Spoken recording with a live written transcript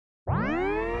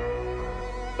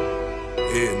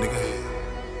Yeah,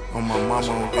 nigga. On my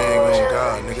mama, on gang, on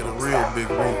God, nigga. The real big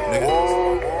root,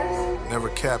 nigga. Never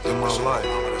capped in my life.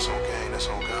 That's on gang, that's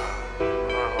on God.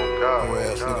 No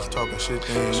ass niggas talking shit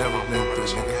they ain't never been through,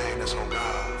 nigga. That's on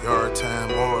God. Yard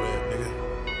time, all that,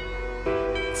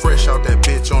 nigga. Fresh out that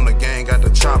bitch on the gang, got the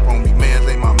chop on me. Mans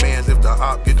ain't my mans if the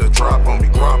op get the drop on me,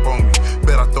 crop on me.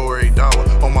 Bet I throw every dollar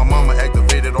on my mama,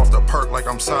 activated off the perk like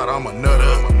I'm side, I'm a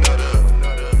nutter.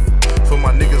 For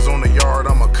my niggas on the yard,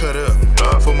 I'ma cut up.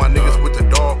 For my niggas with the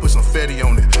dog, put some fetty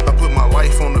on it. I put my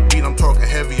life on the beat, I'm talking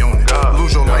heavy on it.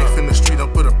 Lose your life in the street, I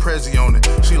put a prezi on it.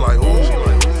 She like,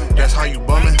 ooh, that's how you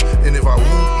bummin'. And if I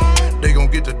woo, they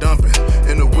gon' get the dumping.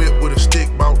 In the whip with a stick,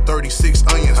 about 36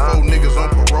 onions. 4 niggas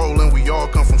on parole, and we all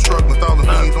come from struggling. 1,000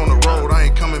 things on the road, I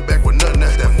ain't coming back with nothing,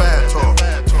 that's that fat talk.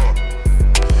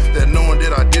 That knowing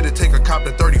that I did it, take a cop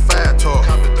to 35 talk.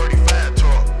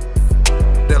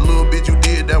 That little bitch you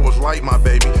did, that was light, my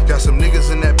baby. Got some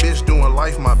niggas in that bitch doing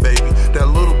life, my baby. That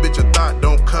little bitch of thought,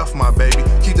 don't cuff, my baby.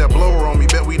 Keep that blower on me,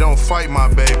 bet we don't fight,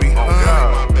 my baby.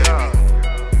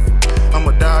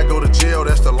 I'ma die, go to jail,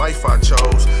 that's the life I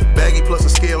chose. Baggy plus a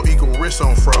scale equal wrist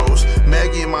on froze.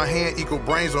 Maggie in my hand equal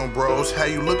brains on bros. How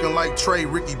you looking like Trey,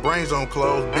 Ricky brains on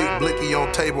clothes. Big blicky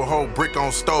on table, whole brick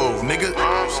on stove, nigga.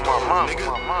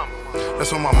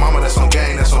 That's on my mama, that's on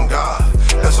gang, that's on God.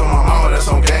 That's on my mama, that's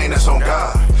on gang, that's on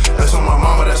God. That's on my